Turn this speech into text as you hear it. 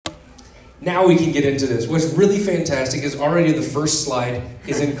Now we can get into this. What's really fantastic is already the first slide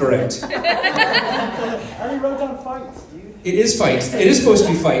is incorrect. I already wrote down fights, dude. It is fight. It is supposed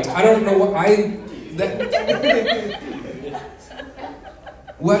to be fight. I don't know what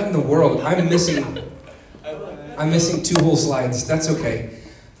what in the world? I'm missing 2 whole slides. That's okay.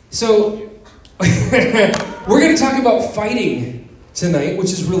 So we're going to talk about fighting tonight,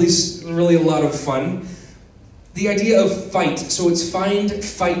 which is really a lot of fun. The idea of fight, so it's find,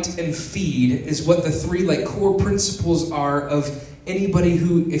 fight, and feed is what the 3 core principles are of anybody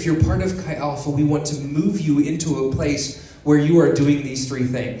who, if you're part of Chi Alpha, we want to move you into a place where you are doing these 3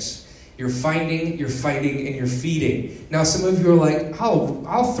 things. You're finding, you're fighting, and you're feeding. Now, some of you are like,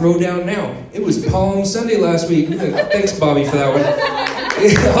 I'll throw down now. It was Palm Sunday last week. Thanks, Bobby, for that one.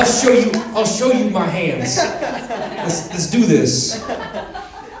 I'll show you my hands. Let's do this.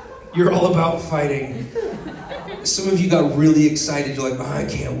 You're all about fighting. Some of you got really excited. You're like, I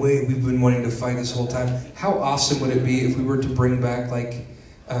can't wait. We've been wanting to fight this whole time. How awesome would it be if we were to bring back,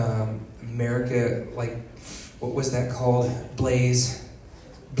 America, what was that called? Blazer,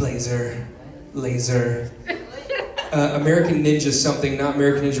 Laser. American Ninja something, not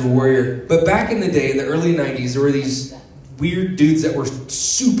American Ninja Warrior. But back in the day, in the early 90s, there were these weird dudes that were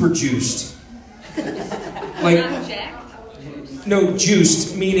super juiced. No,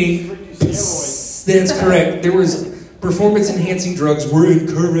 juiced, meaning... That's correct. There was performance-enhancing drugs were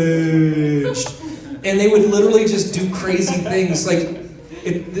encouraged. And they would literally just do crazy things.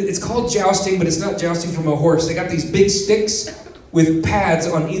 It's called jousting, but it's not jousting from a horse. They got these big sticks with pads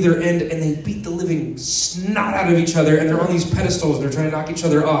on either end, and they beat the living snot out of each other, and they're on these pedestals, and they're trying to knock each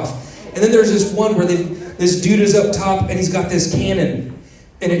other off. And then there's this one where this dude is up top, and he's got this cannon.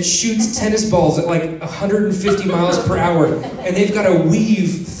 And it shoots tennis balls at 150 miles per hour. And they've got to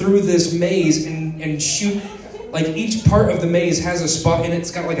weave through this maze and shoot, each part of the maze has a spot and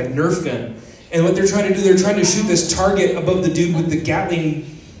it's got a Nerf gun. And what they're trying to do, they're trying to shoot this target above the dude with the Gatling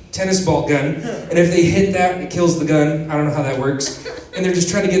tennis ball gun. And if they hit that, it kills the gun. I don't know how that works. And they're just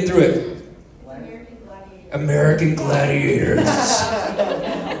trying to get through it. American Gladiators.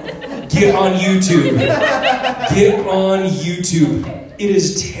 Get on YouTube. Get on YouTube. It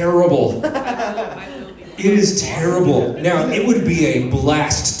is terrible. It is terrible. Now, it would be a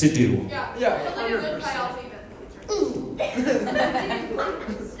blast to do. Yeah.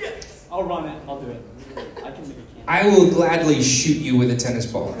 I'll run it. I'll do it. I can make a can. I will gladly shoot you with a tennis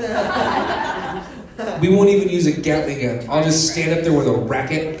ball. We won't even use a Gatling gun. I'll just stand up there with a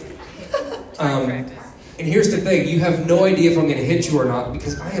racket. And here's the thing. You have no idea if I'm going to hit you or not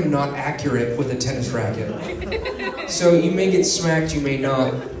because I am not accurate with a tennis racket. So you may get smacked, you may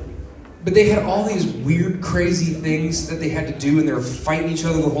not. But they had all these weird, crazy things that they had to do, and they were fighting each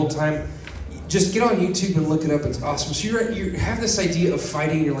other the whole time. Just get on YouTube and look it up. It's awesome. So you have this idea of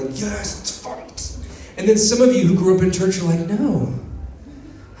fighting, and you're like, yes, let's fight. And then some of you who grew up in church are like, no.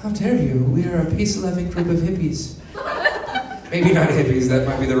 How dare you? We are a peace-loving group of hippies. Maybe not hippies, that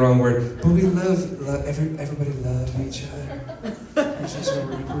might be the wrong word. But we everybody love each other. It's just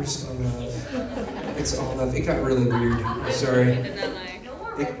we're just in love. It's all love. It got really weird. I'm sorry.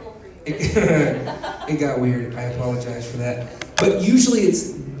 It got weird. I apologize for that. But usually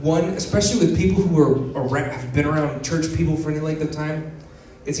it's one, especially with people who have been around church people for any length of time,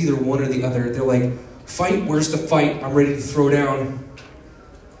 it's either one or the other. They're like, fight, where's the fight? I'm ready to throw down.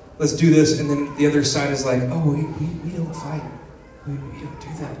 Let's do this. And then the other side is like, oh, we don't fight. We don't do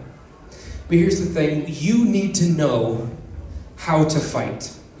that. But here's the thing. You need to know how to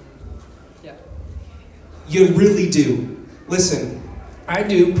fight. Yeah. You really do. Listen, I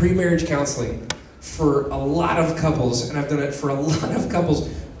do pre-marriage counseling for a lot of couples, and I've done it for a lot of couples,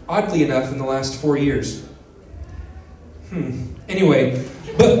 oddly enough, in the last 4 years. Anyway,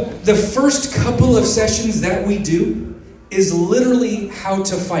 but the first couple of sessions that we do is literally how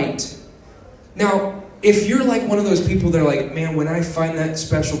to fight. Now, if you're like one of those people that are like, man, when I find that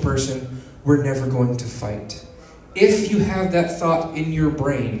special person, we're never going to fight. If you have that thought in your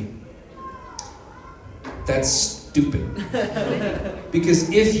brain, that's stupid. Because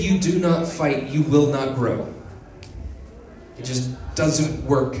if you do not fight, you will not grow. It just doesn't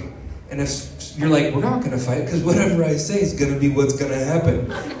work. And if you're like, we're not going to fight because whatever I say is going to be what's going to happen.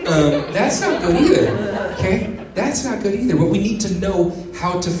 That's not good either, okay? That's not good either. But we need to know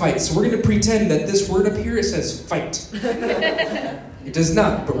how to fight. So we're going to pretend that this word up here, it says fight. It does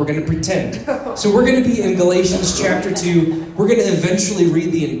not, but we're going to pretend. So we're going to be in Galatians chapter 2. We're going to eventually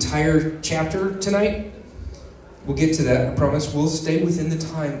read the entire chapter tonight. We'll get to that, I promise. We'll stay within the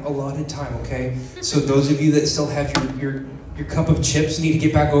allotted time, okay? So those of you that still have your cup of chips need to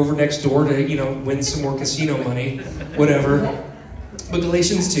get back over next door to, win some more casino money, whatever. But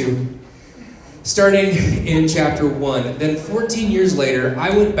Galatians 2. starting in chapter 1. Then 14 years later,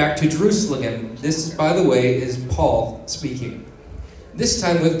 I went back to Jerusalem again. This, by the way, is Paul speaking. This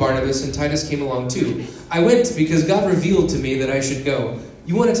time with Barnabas, and Titus came along too. I went because God revealed to me that I should go.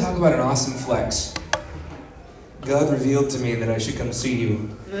 You want to talk about an awesome flex? God revealed to me that I should come see you.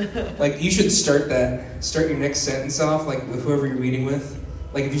 Like, you should start your next sentence off, like, with whoever you're meeting with.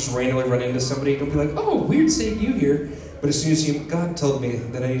 Like, if you just randomly run into somebody, don't be like, oh, weird seeing you here. But as soon as God told me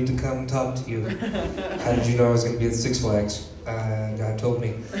that I need to come talk to you. How did you know I was going to be at Six Flags? God told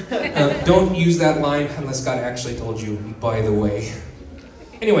me. Don't use that line unless God actually told you, by the way.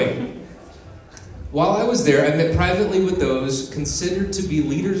 Anyway, while I was there, I met privately with those considered to be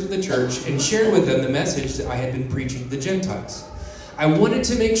leaders of the church and shared with them the message that I had been preaching to the Gentiles. I wanted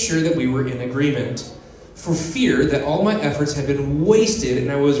to make sure that we were in agreement, for fear that all my efforts had been wasted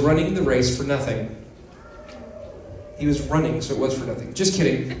and I was running the race for nothing. He was running, so it was for nothing. Just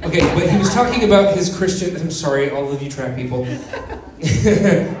kidding. Okay, but he was talking about his Christian... I'm sorry, all of you track people.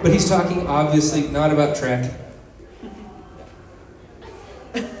 But he's talking, obviously, not about track.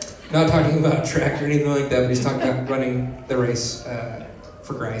 Not talking about track or anything like that, but he's talking about running the race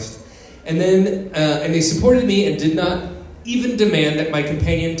for Christ. And then, and they supported me and did not even demand that my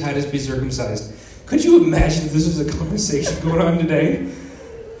companion Titus be circumcised. Could you imagine if this was a conversation going on today?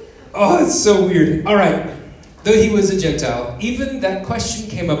 Oh, it's so weird. All right. Though he was a Gentile, even that question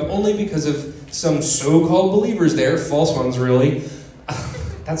came up only because of some so-called believers there, false ones really,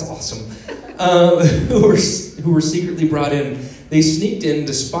 that's awesome, who were secretly brought in. They sneaked in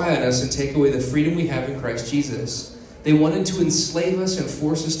to spy on us and take away the freedom we have in Christ Jesus. They wanted to enslave us and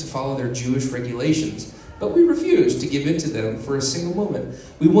force us to follow their Jewish regulations, but we refused to give in to them for a single moment.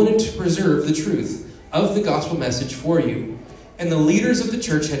 We wanted to preserve the truth of the gospel message for you. And the leaders of the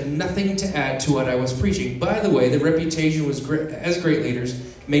church had nothing to add to what I was preaching. By the way, the reputation was great, as great leaders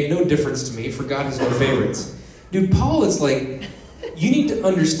made no difference to me, for God has no favorites. Dude, Paul is like, you need to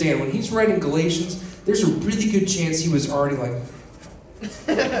understand, when he's writing Galatians, there's a really good chance he was already like,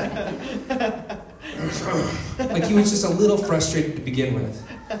 like he was just a little frustrated to begin with.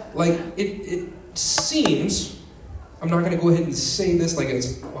 Like, it seems, I'm not going to go ahead and say this like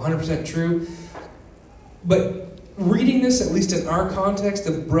it's 100% true, but reading this, at least in our context,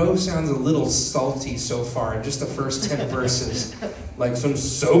 the bro sounds a little salty so far in just the first 10 verses. Like some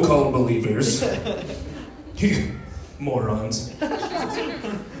so-called believers. Morons.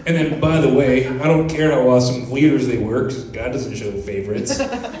 And then, by the way, I don't care how awesome leaders they were, because God doesn't show favorites.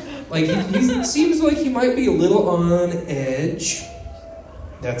 Like, he seems like he might be a little on edge.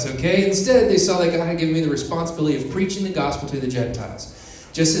 That's okay. Instead, they saw that God had given me the responsibility of preaching the gospel to the Gentiles,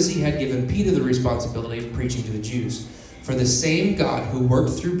 just as he had given Peter the responsibility of preaching to the Jews. For the same God who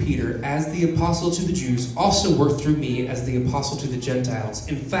worked through Peter as the apostle to the Jews also worked through me as the apostle to the Gentiles.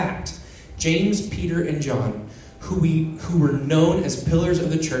 In fact, James, Peter, and John, who were known as pillars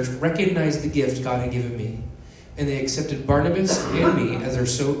of the church, recognized the gift God had given me. And they accepted Barnabas and me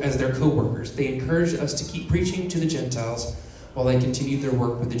as their co-workers. They encouraged us to keep preaching to the Gentiles while they continued their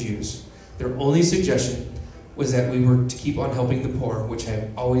work with the Jews. Their only suggestion was that we were to keep on helping the poor, which I have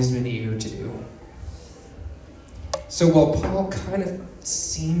always been eager to do. So while Paul kind of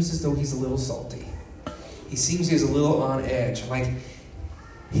seems as though he's a little salty, he seems he's a little on edge, like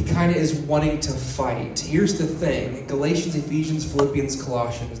he kind of is wanting to fight. Here's the thing. Galatians, Ephesians, Philippians,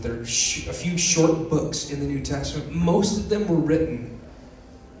 Colossians, there are a few short books in the New Testament. Most of them were written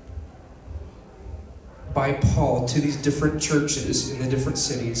by Paul to these different churches in the different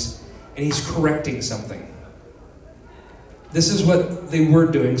cities, and he's correcting something. This is what they were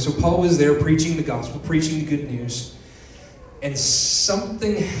doing. So Paul was there preaching the gospel, preaching the good news, and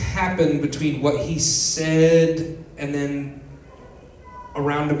something happened between what he said and then a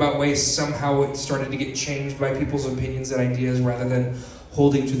roundabout way, somehow it started to get changed by people's opinions and ideas rather than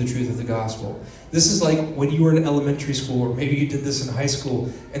holding to the truth of the gospel. This is like when you were in elementary school, or maybe you did this in high school,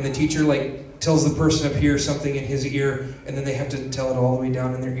 and the teacher tells the person up here something in his ear, and then they have to tell it all the way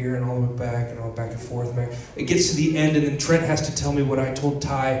down in their ear and all the way back and all back and forth. And back. It gets to the end, and then Trent has to tell me what I told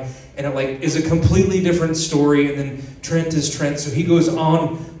Ty, and it is a completely different story, and then Trent is Trent, so he goes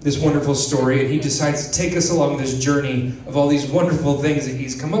on this wonderful story, and he decides to take us along this journey of all these wonderful things that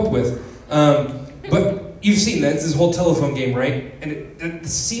he's come up with. But you've seen that. It's this whole telephone game, right? And it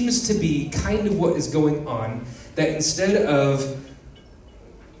seems to be kind of what is going on, that instead of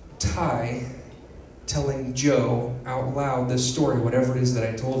Ty telling Joe out loud this story, whatever it is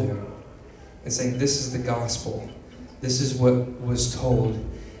that I told him, and saying, this is the gospel. This is what was told.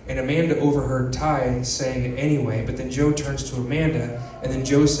 And Amanda overheard Ty saying it anyway, but then Joe turns to Amanda, and then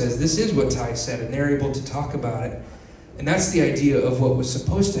Joe says, this is what Ty said, and they're able to talk about it. And that's the idea of what was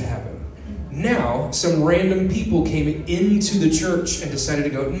supposed to happen. Now, some random people came into the church and decided to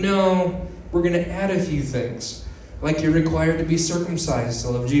go, no, we're going to add a few things. Like you're required to be circumcised to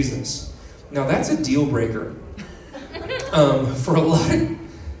love Jesus. Now, that's a deal breaker. For a lot of...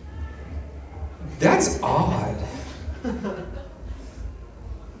 That's odd.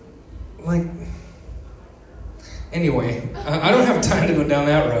 Like... Anyway, I don't have time to go down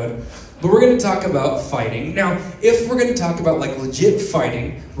that road. But we're going to talk about fighting. Now, if we're going to talk about like legit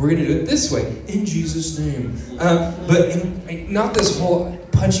fighting, we're going to do it this way, in Jesus' name. Not this whole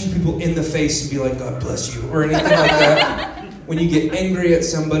punching people in the face and be like, God bless you, or anything like that. When you get angry at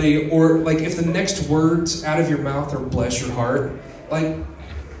somebody, or like if the next words out of your mouth are bless your heart, like,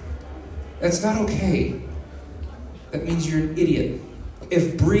 that's not okay. That means you're an idiot.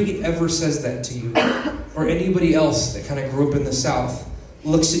 If Brie ever says that to you, or anybody else that kind of grew up in the South,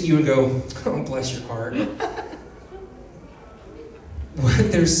 looks at you and go, oh, bless your heart.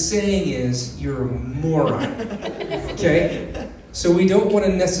 What they're saying is, you're a moron. Okay? So we don't want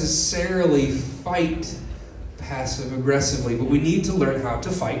to necessarily fight passive-aggressively, but we need to learn how to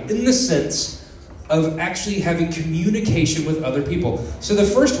fight in the sense of actually having communication with other people. So the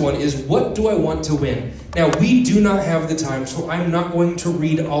first one is, what do I want to win? Now, we do not have the time, so I'm not going to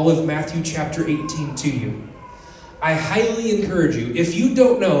read all of Matthew chapter 18 to you. I highly encourage you, if you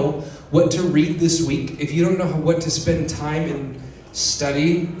don't know what to read this week, if you don't know what to spend time in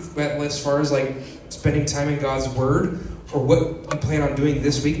studying, as far as like spending time in God's Word, or what you plan on doing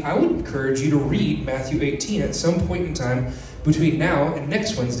this week, I would encourage you to read Matthew 18 at some point in time between now and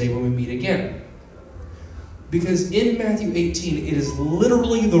next Wednesday when we meet again. Because in Matthew 18, it is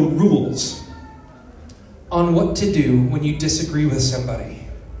literally the rules on what to do when you disagree with somebody.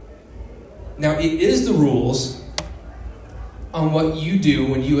 Now, it is the rules on what you do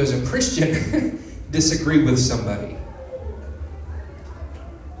when you as a Christian disagree with somebody.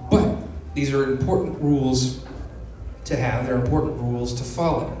 But these are important rules to have. They're important rules to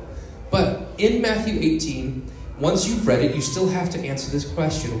follow. But in Matthew 18, once you've read it, you still have to answer this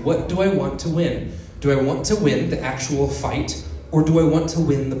question. What do I want to win? Do I want to win the actual fight, or do I want to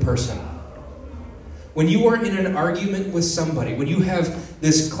win the person? When you are in an argument with somebody, when you have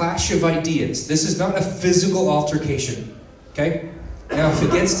this clash of ideas, this is not a physical altercation. Okay? Now, if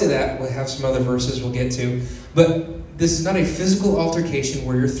it gets to that, we'll have some other verses we'll get to. But this is not a physical altercation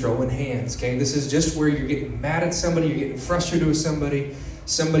where you're throwing hands. Okay? This is just where you're getting mad at somebody, you're getting frustrated with somebody.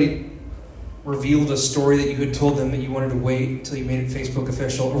 Somebody revealed a story that you had told them that you wanted to wait until you made it Facebook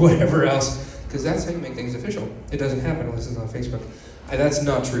official or whatever else. Because that's how you make things official. It doesn't happen unless it's on Facebook. That's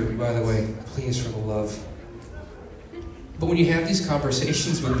not true, by the way. Please, for the love. But when you have these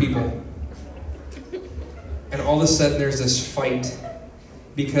conversations with people, and all of a sudden there's this fight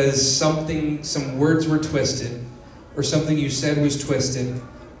because some words were twisted, or something you said was twisted,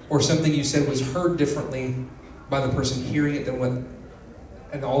 or something you said was heard differently by the person hearing it than what,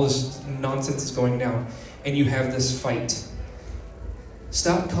 and all this nonsense is going down, and you have this fight.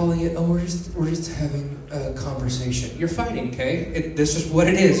 Stop calling it, oh, we're just having a conversation. You're fighting, okay? This is what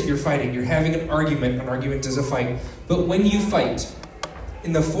it is. You're fighting. You're having an argument. An argument is a fight. But when you fight,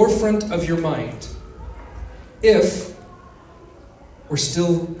 in the forefront of your mind, if we're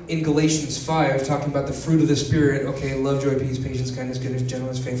still in Galatians 5, talking about the fruit of the Spirit, okay, love, joy, peace, patience, kindness, goodness,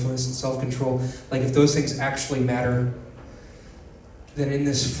 gentleness, faithfulness, and self-control, like if those things actually matter, then in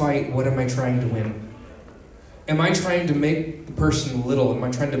this fight, what am I trying to win? Am I trying to make the person little? Am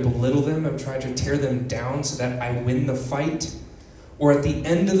I trying to belittle them? Am I trying to tear them down so that I win the fight? Or at the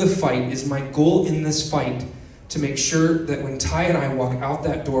end of the fight, is my goal in this fight to make sure that when Ty and I walk out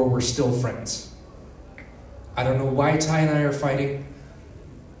that door, we're still friends? I don't know why Ty and I are fighting.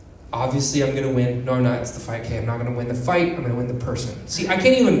 Obviously, I'm going to win. No, I'm not. It's the fight. Okay, I'm not going to win the fight. I'm going to win the person. See, I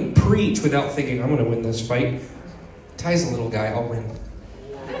can't even preach without thinking, I'm going to win this fight. Ty's a little guy. I'll win.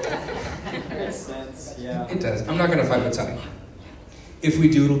 Makes sense, yeah. It does. I'm not going to fight with Ty. If we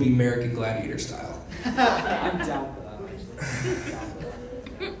do, it'll be American Gladiator style. I'm down for that.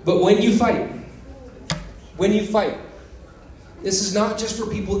 But when you fight, this is not just for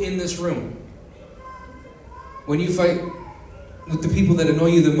people in this room. When you fight with the people that annoy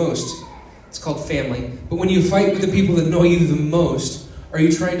you the most, it's called family. But when you fight with the people that annoy you the most, are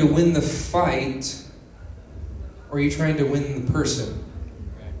you trying to win the fight, or are you trying to win the person?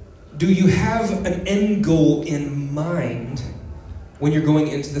 Do you have an end goal in mind when you're going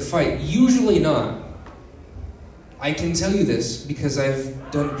into the fight? Usually not. I can tell you this because I've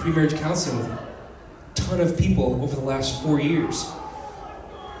done pre-marriage counseling with a ton of people over the last 4 years.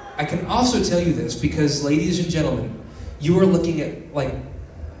 I can also tell you this because, ladies and gentlemen, you are looking at like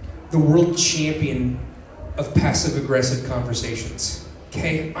the world champion of passive-aggressive conversations.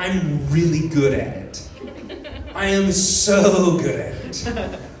 Okay? I'm really good at it. I am so good at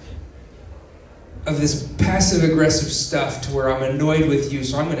it. Of this passive-aggressive stuff to where I'm annoyed with you,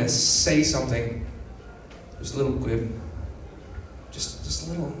 so I'm going to say something. Just a little quib. Just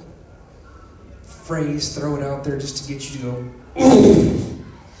a little phrase, throw it out there just to get you to go, ooh!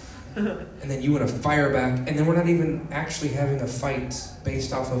 And then you want to fire back, and then we're not even actually having a fight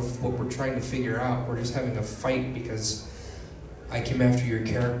based off of what we're trying to figure out. We're just having a fight because I came after your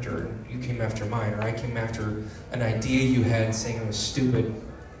character, and you came after mine, or I came after an idea you had saying it was stupid,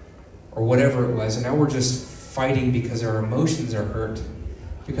 or whatever it was, and now we're just fighting because our emotions are hurt,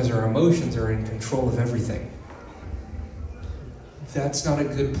 because our emotions are in control of everything. That's not a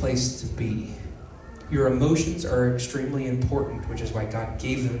good place to be. Your emotions are extremely important, which is why God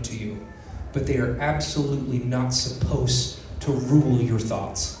gave them to you, but they are absolutely not supposed to rule your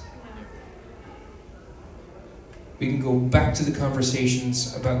thoughts. We can go back to the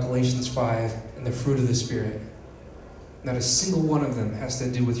conversations about Galatians 5 and the fruit of the Spirit. Not a single one of them has to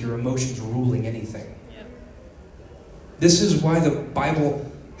do with your emotions ruling anything. Yep. This is why the Bible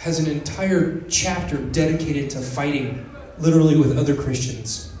has an entire chapter dedicated to fighting literally with other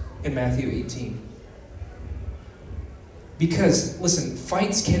Christians in Matthew 18. Because, listen,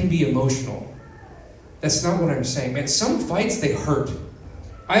 fights can be emotional. That's not what I'm saying. Man, some fights, they hurt.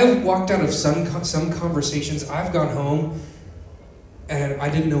 I have walked out of some conversations. I've gone home and I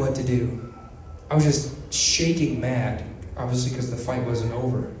didn't know what to do. I was just shaking mad, obviously because the fight wasn't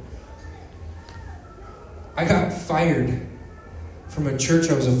over. I got fired from a church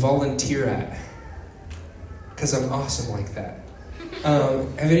I was a volunteer at because I'm awesome like that.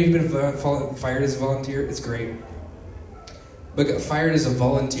 Have any of you been fired as a volunteer? It's great. But got fired as a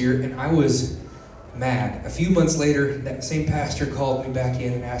volunteer, and I was mad. A few months later, that same pastor called me back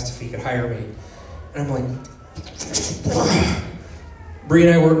in and asked if he could hire me. And I'm like, Bree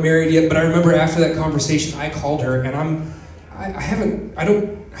and I weren't married yet, but I remember after that conversation, I called her, and I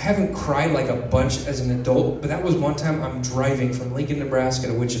haven't cried like a bunch as an adult, but that was one time I'm driving from Lincoln, Nebraska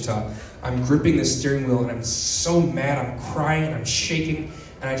to Wichita. I'm gripping the steering wheel, and I'm so mad, I'm crying, and I'm shaking,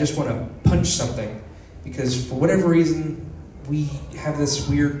 and I just want to punch something. Because for whatever reason, we have this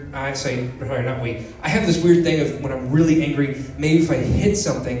weird, I have this weird thing of when I'm really angry, maybe if I hit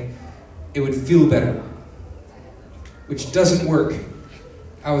something, it would feel better. Which doesn't work.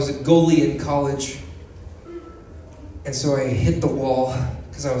 I was a goalie in college, and so I hit the wall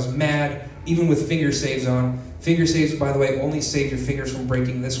because I was mad, even with finger saves on. Finger saves, by the way, only save your fingers from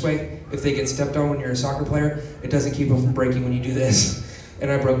breaking this way. If they get stepped on when you're a soccer player, it doesn't keep them from breaking when you do this.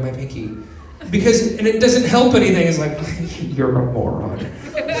 And I broke my pinky. And it doesn't help anything. It's like, you're a moron.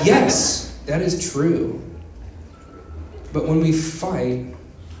 Yes, that is true. But when we fight,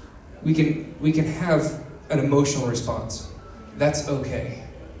 we can have an emotional response. That's okay.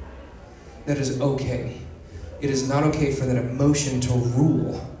 That is okay. It is not okay for that emotion to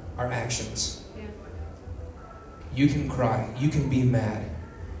rule our actions. Yeah. You can cry. You can be mad.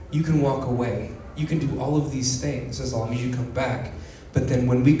 You can walk away. You can do all of these things as long as you come back. But then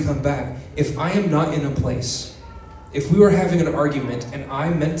when we come back, if I am not in a place, if we were having an argument and I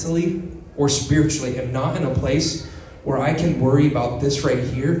mentally or spiritually am not in a place where I can worry about this right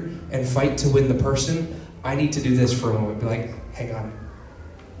here and fight to win the person, I need to do this for a moment. Be like, hang on.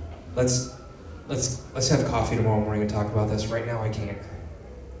 Let's have coffee tomorrow morning and talk about this. Right now I can't.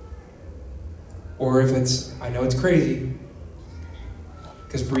 Or if I know it's crazy,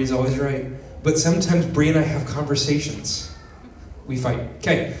 because Bree's always right, but sometimes Bree and I have conversations. We fight.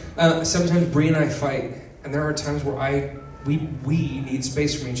 Okay. Sometimes Bree and I fight, and there are times where we need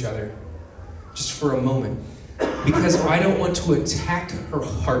space from each other, just for a moment, because I don't want to attack her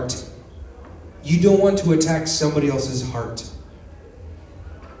heart. You don't want to attack somebody else's heart.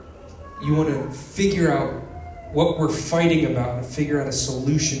 You want to figure out what we're fighting about and figure out a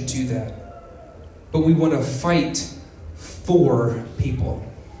solution to that. But we want to fight for people.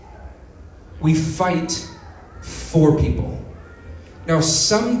 We fight for people. Now,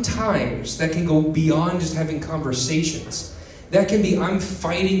 sometimes that can go beyond just having conversations. That can be, I'm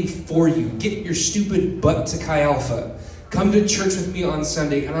fighting for you. Get your stupid butt to Chi Alpha. Come to church with me on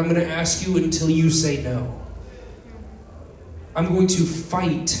Sunday, and I'm going to ask you until you say no. I'm going to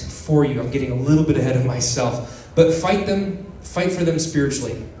fight for you. I'm getting a little bit ahead of myself. But fight for them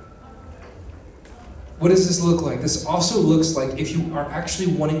spiritually. What does this look like? This also looks like if you are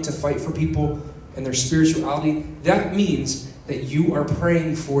actually wanting to fight for people and their spirituality, that means that you are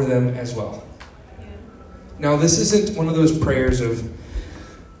praying for them as well. Yeah. Now, this isn't one of those prayers of,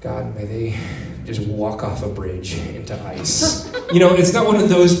 God, may they just walk off a bridge into ice. It's not one of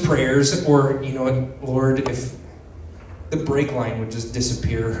those prayers, or, Lord, if the brake line would just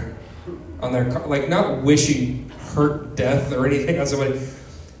disappear on their car. Like, not wishing hurt, death, or anything on somebody.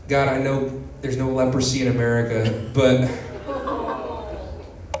 God, I know there's no leprosy in America, but...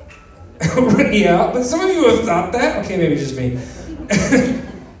 yeah, but some of you have thought that. Okay, maybe just me.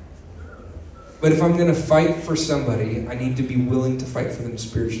 But if I'm going to fight for somebody, I need to be willing to fight for them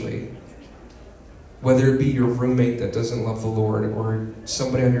spiritually. Whether it be your roommate that doesn't love the Lord, or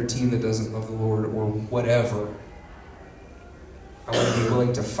somebody on your team that doesn't love the Lord, or whatever. I want to be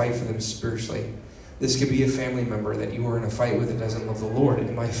willing to fight for them spiritually. This could be a family member that you are in a fight with that doesn't love the Lord.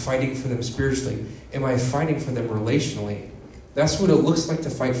 Am I fighting for them spiritually? Am I fighting for them relationally? That's what it looks like to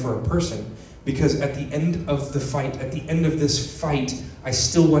fight for a person. Because at the end of the fight, at the end of this fight, I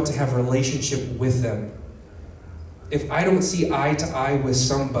still want to have a relationship with them. If I don't see eye to eye with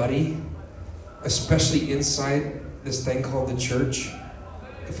somebody, especially inside this thing called the church,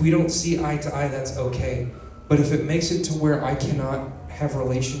 if we don't see eye to eye, that's okay. But if it makes it to where I cannot have a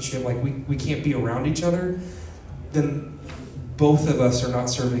relationship, like we can't be around each other, then both of us are not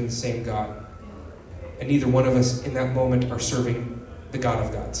serving the same God. And neither one of us in that moment are serving the God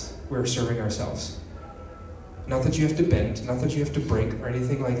of gods. We're serving ourselves. Not that you have to bend, not that you have to break or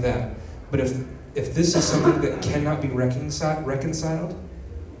anything like that. But if this is something that cannot be reconciled,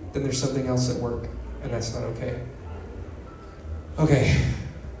 then there's something else at work, and that's not okay. Okay.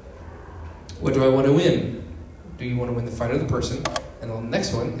 What do I want to win? Do you want to win the fight of the person? And the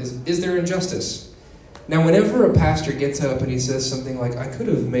next one is there injustice? Now, whenever a pastor gets up and he says something like, I could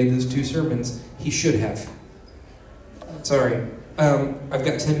have made this 2 sermons, he should have. Sorry. I've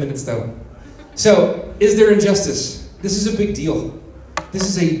got 10 minutes, though. So, is there injustice? This is a big deal. This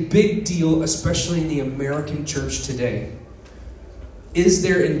is a big deal, especially in the American church today. Is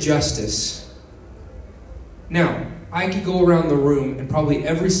there injustice? Now, I could go around the room and probably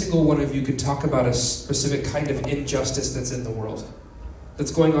every single one of you could talk about a specific kind of injustice that's in the world.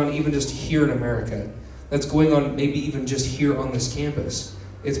 That's going on even just here in America. That's going on maybe even just here on this campus.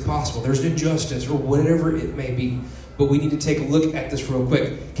 It's possible. There's injustice or whatever it may be. But we need to take a look at this real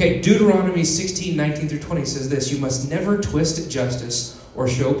quick. Okay, Deuteronomy 16:19-20 says this: you must never twist justice or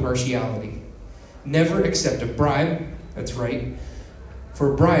show partiality. Never accept a bribe. That's right.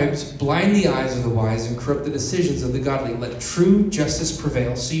 For bribes blind the eyes of the wise and corrupt the decisions of the godly. Let true justice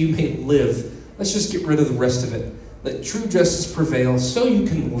prevail so you may live. Let's just get rid of the rest of it. Let true justice prevail so you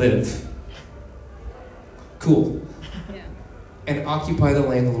can live. Cool. Yeah. And occupy the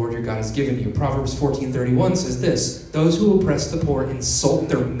land the Lord your God has given you. Proverbs 14:31 says this: those who oppress the poor insult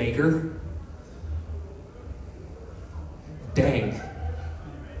their maker. Dang.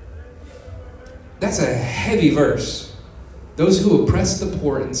 That's a heavy verse. Those who oppress the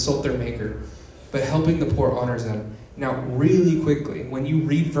poor insult their maker, but helping the poor honors them. Now, really quickly, when you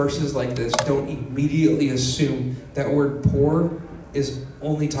read verses like this, don't immediately assume that word poor is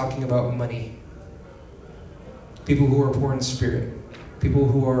only talking about money. People who are poor in spirit. People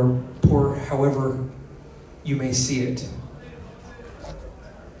who are poor however you may see it.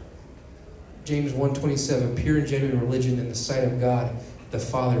 James 1:27, pure and genuine religion in the sight of God the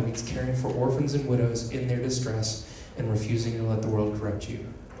Father means caring for orphans and widows in their distress and refusing to let the world corrupt you.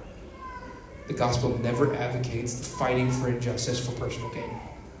 The gospel never advocates the fighting for injustice for personal gain.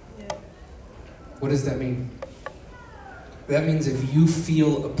 Yeah. What does that mean? That means if you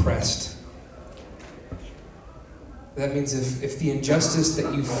feel oppressed, that means if the injustice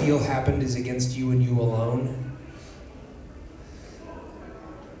that you feel happened is against you and you alone,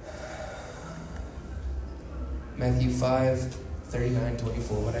 Matthew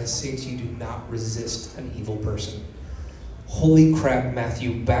 5:39-24, what I say to you, do not resist an evil person. Holy crap,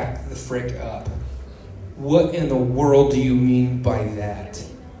 Matthew, back the frick up. What in the world do you mean by that?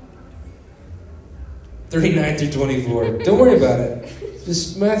 39-24. Don't worry about it.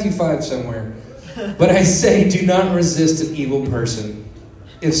 Just Matthew 5 somewhere. But I say, do not resist an evil person.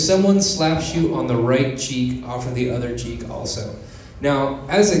 If someone slaps you on the right cheek, offer the other cheek also. Now,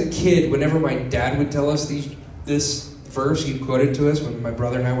 as a kid, whenever my dad would tell us this verse, he'd quote it to us when my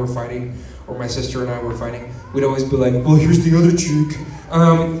brother and I were fighting, or my sister and I were fighting, we'd always be like, well, here's the other cheek.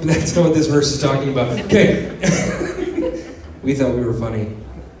 That's not what this verse is talking about. Okay. We thought we were funny.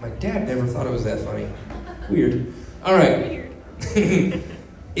 My dad never thought it was that funny. Weird. All right. Weird.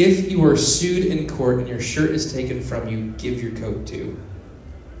 If you are sued in court and your shirt is taken from you, give your coat too.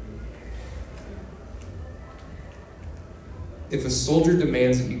 If a soldier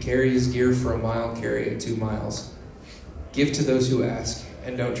demands that you carry his gear for a mile, carry it 2 miles. Give to those who ask,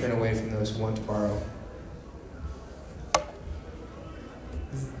 and don't turn away from those who want to borrow.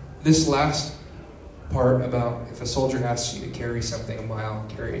 This last part about if a soldier asks you to carry something a mile,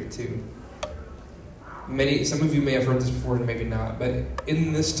 carry it 2, Some of you may have heard this before and maybe not, but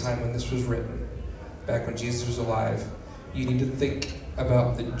in this time when this was written, back when Jesus was alive, you need to think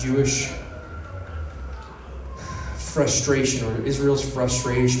about the Jewish frustration, or Israel's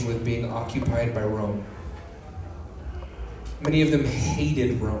frustration with being occupied by Rome. Many of them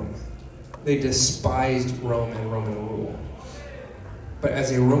hated Rome. They despised Rome and Roman rule. But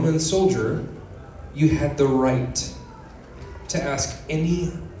as a Roman soldier, you had the right to ask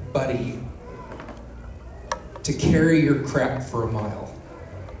anybody to carry your crap for a mile.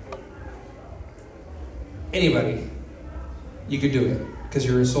 Anybody. You could do it because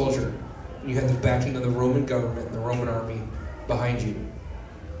you're a soldier. You had the backing of the Roman government and the Roman army behind you.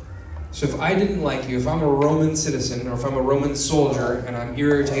 So if I didn't like you, if I'm a Roman citizen, or if I'm a Roman soldier and I'm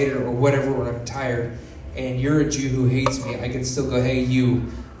irritated or whatever when I'm tired, and you're a Jew who hates me, I can still go, hey,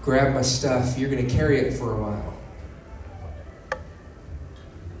 you, grab my stuff. You're going to carry it for a mile.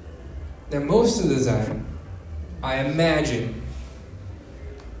 Now, most of the time, I imagine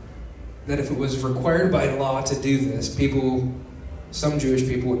that if it was required by law to do this, some Jewish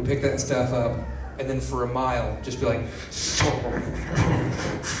people would pick that stuff up and then for a mile just be like,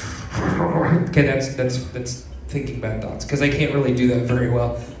 okay, that's thinking bad thoughts, because I can't really do that very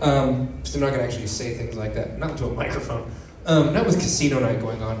well. So I'm not going to actually say things like that, not to a microphone, not with casino night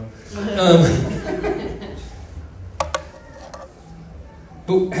going on.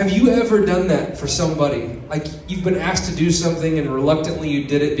 But have you ever done that for somebody? Like, you've been asked to do something and reluctantly you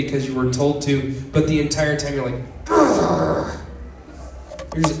did it because you were told to, but the entire time you're like, "Grr."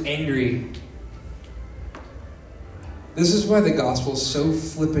 You're just angry. This is why the gospel is so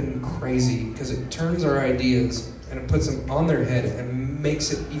flippin' crazy, because it turns our ideas and it puts them on their head and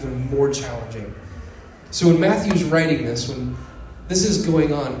makes it even more challenging. So when Matthew's writing this, when this is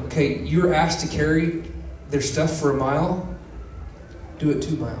going on, okay, you're asked to carry their stuff for a mile, do it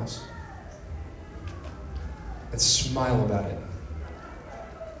 2 miles. And smile about it.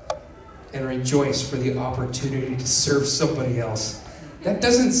 And rejoice for the opportunity to serve somebody else. That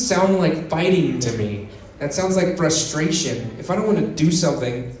doesn't sound like fighting to me. That sounds like frustration. If I don't want to do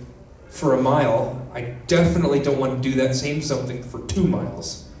something for a mile, I definitely don't want to do that same something for 2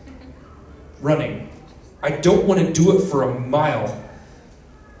 miles. Running. I don't want to do it for a mile.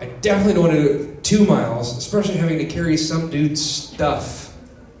 I definitely don't want to do it 2 miles, especially having to carry some dude's stuff.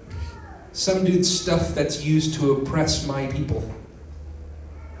 Some dude's stuff that's used to oppress my people.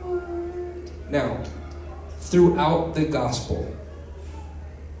 Now, throughout the gospel,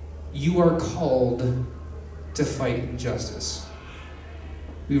 you are called to fight injustice.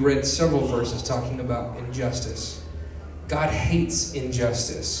 We read several verses talking about injustice. God hates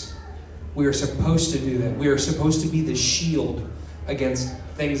injustice. We are supposed to do that. We are supposed to be the shield against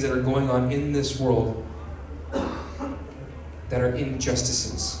things that are going on in this world that are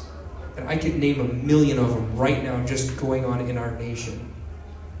injustices. And I could name 1,000,000 of them right now just going on in our nation.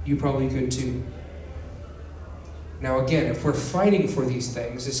 You probably could too. Now again, if we're fighting for these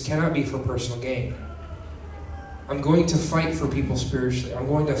things, this cannot be for personal gain. I'm going to fight for people spiritually. I'm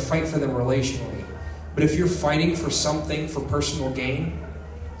going to fight for them relationally. But if you're fighting for something for personal gain,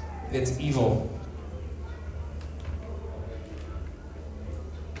 it's evil.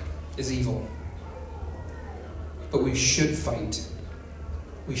 It's evil. But we should fight.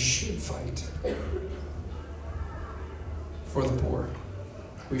 We should fight for the poor.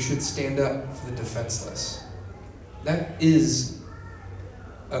 We should stand up for the defenseless. That is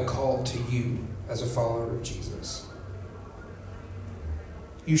a call to you as a follower of Jesus.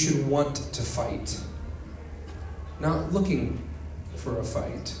 You should want to fight. Not looking for a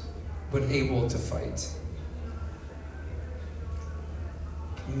fight, but able to fight.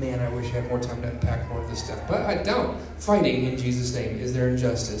 Man, I wish I had more time to unpack more of this stuff. But I don't. Fighting in Jesus' name. Is there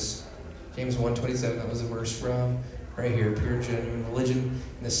injustice? James 1:27, that was the verse from right here. Pure, genuine religion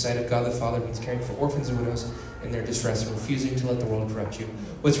in the sight of God the Father means caring for orphans and widows in their distress and refusing to let the world corrupt you.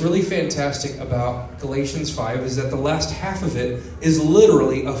 What's really fantastic about Galatians 5 is that the last half of it is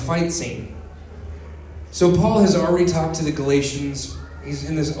literally a fight scene. So Paul has already talked to the Galatians. He's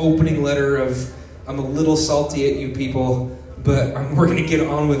in this opening letter of, I'm a little salty at you people, but we're going to get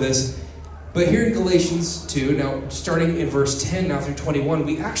on with this. But here in Galatians 2, now starting in verse 10 now through 21,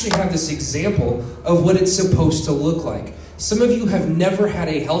 we actually have this example of what it's supposed to look like. Some of you have never had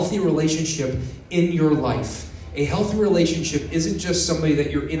a healthy relationship in your life. A healthy relationship isn't just somebody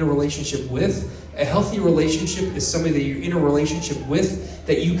that you're in a relationship with. A healthy relationship is somebody that you're in a relationship with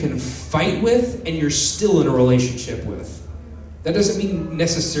that you can fight with and you're still in a relationship with. That doesn't mean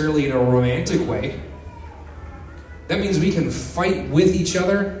necessarily in a romantic way. That means we can fight with each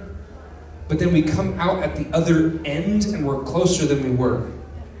other, but then we come out at the other end and we're closer than we were.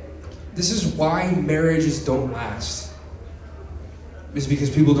 This is why marriages don't last. It's because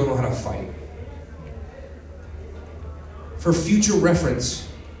people don't know how to fight. For future reference,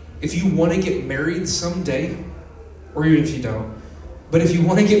 if you want to get married someday, or even if you don't, but if you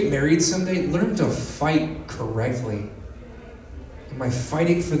want to get married someday, learn to fight correctly. Am I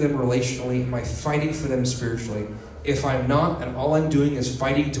fighting for them relationally? Am I fighting for them spiritually? If I'm not, and all I'm doing is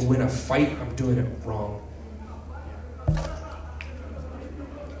fighting to win a fight, I'm doing it wrong.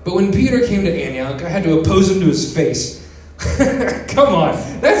 But when Peter came to Antioch, I had to oppose him to his face. Come on,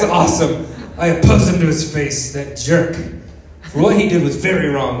 that's awesome. I opposed him to his face, that jerk. For what he did was very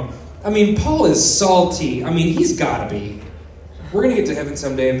wrong. I mean, Paul is salty. I mean, he's got to be. We're going to get to heaven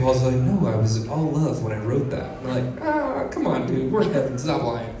someday, and Paul's like, no, I was all love when I wrote that. And I'm like, come on, dude, we're in heaven, stop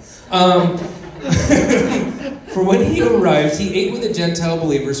lying. For when he arrived, he ate with the Gentile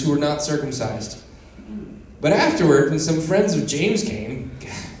believers who were not circumcised. But afterward, when some friends of James came,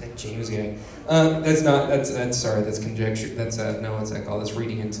 that James gang, that's conjecture. That's what's that called? That's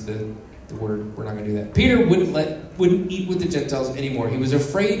reading into the word. We're not going to do that. Peter wouldn't eat with the Gentiles anymore. He was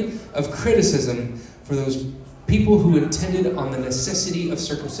afraid of criticism for those people who intended on the necessity of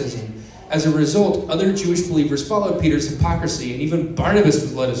circumcision. As a result, other Jewish believers followed Peter's hypocrisy, and even Barnabas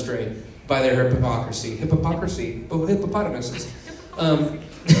was led astray by their hypocrisy. Hippopotamuses. I'm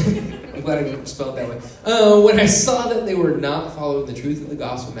glad I spelled it that way. When I saw that they were not following the truth of the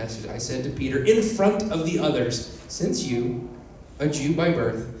gospel message, I said to Peter, in front of the others, since you, a Jew by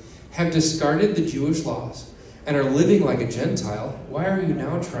birth, have discarded the Jewish laws and are living like a Gentile, why are you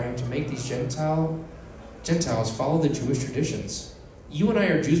now trying to make these Gentiles follow the Jewish traditions? You and I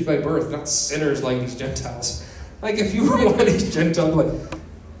are Jews by birth, not sinners like these Gentiles. Like, if you were one of these Gentiles, like,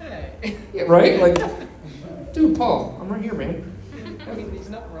 hey. Yeah, right? Like, dude, Paul, I'm right here, man. I mean, he's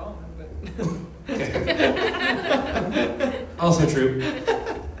not wrong, but... Okay. Also true.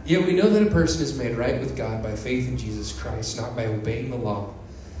 Yet we know that a person is made right with God by faith in Jesus Christ, not by obeying the law.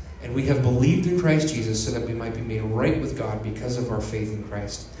 And we have believed in Christ Jesus so that we might be made right with God because of our faith in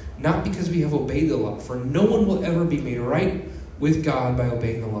Christ. Not because we have obeyed the law, for no one will ever be made right with God by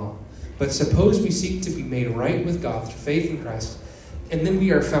obeying the law. But suppose we seek to be made right with God through faith in Christ, and then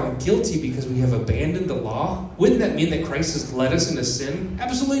we are found guilty because we have abandoned the law? Wouldn't that mean that Christ has led us into sin?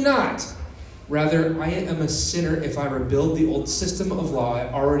 Absolutely not. Rather, I am a sinner if I rebuild the old system of law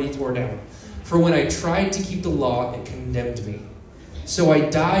I already tore down. For when I tried to keep the law, it condemned me. So I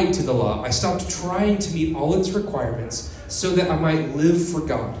died to the law. I stopped trying to meet all its requirements so that I might live for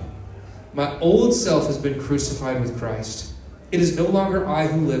God. My old self has been crucified with Christ. It is no longer I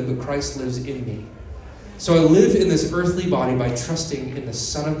who live, but Christ lives in me. So I live in this earthly body by trusting in the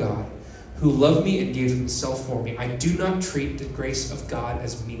Son of God, who loved me and gave himself for me. I do not treat the grace of God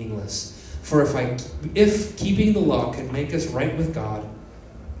as meaningless. For if keeping the law could make us right with God,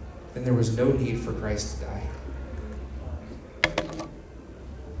 then there was no need for Christ to die.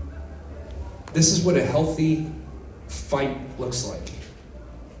 This is what a healthy fight looks like.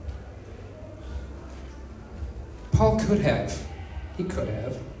 Paul could have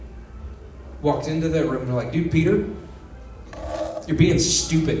walked into that room and they're like, dude, Peter, you're being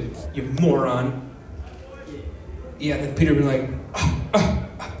stupid, you moron. Yeah, and then Peter would be like,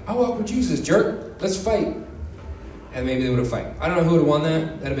 I'll walk with Jesus, jerk. Let's fight. And maybe they would have fight. I don't know who would have won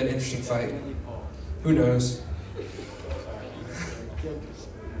that. That'd have been an interesting fight. Who knows?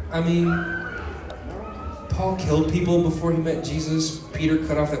 I mean, Paul killed people before he met Jesus. Peter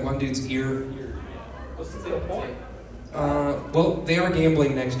cut off that one dude's ear. What's the point? Well, they are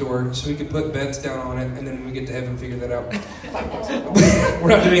gambling next door, so we could put bets down on it, and then when we get to heaven, figure that out. We're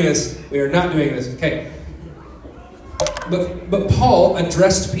not doing this. We are not doing this. Okay. But Paul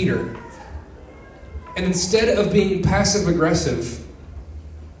addressed Peter. And instead of being passive-aggressive,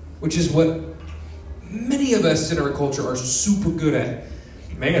 which is what many of us in our culture are super good at.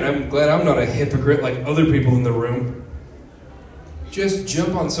 Man, I'm glad I'm not a hypocrite like other people in the room. Just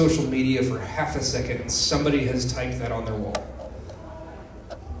jump on social media for half a second and somebody has typed that on their wall.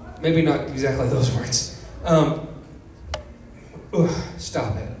 Maybe not exactly those words.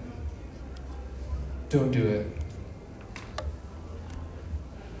 Stop it. Don't do it.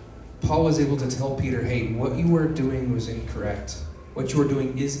 Paul was able to tell Peter, hey, what you were doing was incorrect. What you were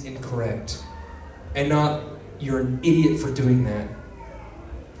doing is incorrect. And not, you're an idiot for doing that.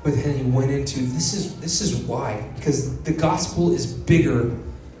 But then he went into, this is why. Because the gospel is bigger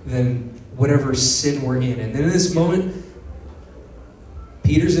than whatever sin we're in. And then in this moment,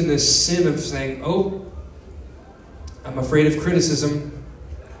 Peter's in this sin of saying, I'm afraid of criticism.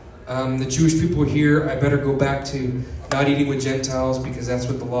 The Jewish people are here. I better go back to not eating with Gentiles because that's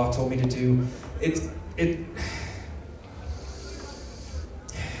what the law told me to do.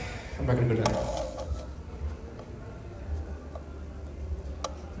 I'm not going to go down there.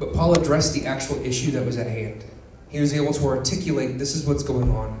 But Paul addressed the actual issue that was at hand. He was able to articulate, this is what's going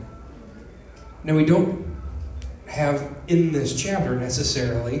on. Now, we don't have in this chapter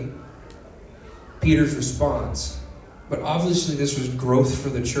necessarily Peter's response, but obviously this was growth for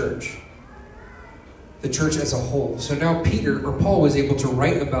the church as a whole. So now Paul was able to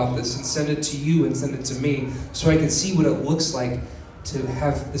write about this and send it to you and send it to me so I can see what it looks like to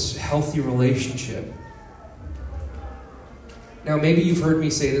have this healthy relationship. Now, maybe you've heard me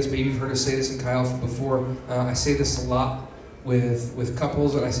say this, maybe you've heard us say this in Chi Alpha before. I say this a lot with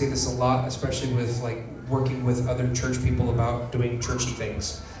couples, and I say this a lot, especially with working with other church people about doing churchy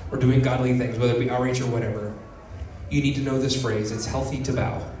things or doing godly things, whether it be outreach or whatever. You need to know this phrase: it's healthy to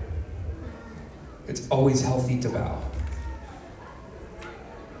bow. It's always healthy to bow.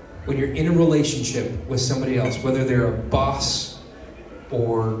 When you're in a relationship with somebody else, whether they're a boss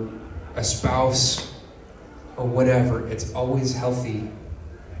or a spouse or whatever, it's always healthy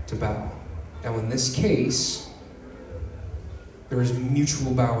to bow. Now, in this case, there is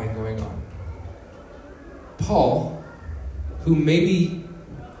mutual bowing going on. Paul, who maybe,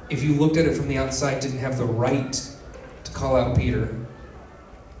 if you looked at it from the outside, didn't have the right to call out Peter,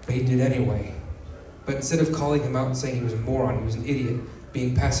 but he did anyway. But instead of calling him out and saying he was a moron, he was an idiot,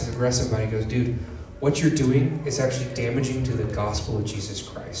 being passive-aggressive about it, he goes, dude, what you're doing is actually damaging to the gospel of Jesus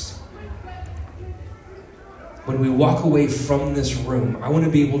Christ. When we walk away from this room, I want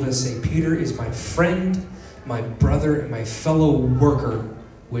to be able to say, Peter is my friend, my brother, and my fellow worker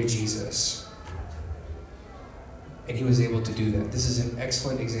with Jesus. And he was able to do that. This is an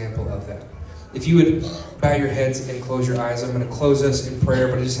excellent example of that. If you would bow your heads and close your eyes, I'm going to close us in prayer,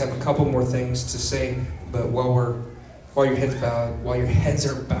 but I just have a couple more things to say. But while your heads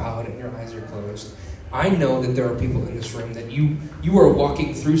are bowed and your eyes are closed, I know that there are people in this room that you are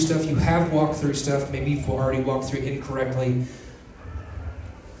walking through stuff. You have walked through stuff. Maybe you've already walked through it incorrectly.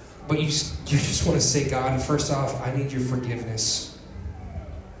 But you just want to say, God, first off, I need your forgiveness.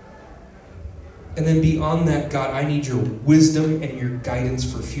 And then beyond that, God, I need your wisdom and your guidance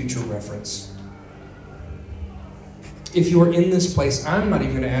for future reference. If you are in this place, I'm not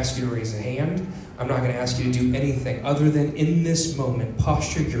even going to ask you to raise a hand. I'm not going to ask you to do anything other than in this moment,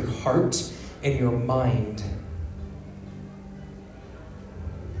 posture your heart and your mind.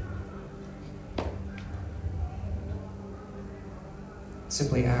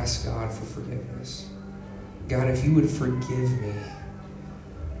 Simply ask God for forgiveness. God, if you would forgive me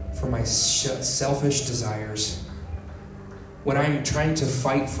for my selfish desires, when I'm trying to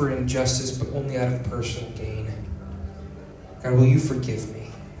fight for injustice but only out of personal gain, God, will you forgive me?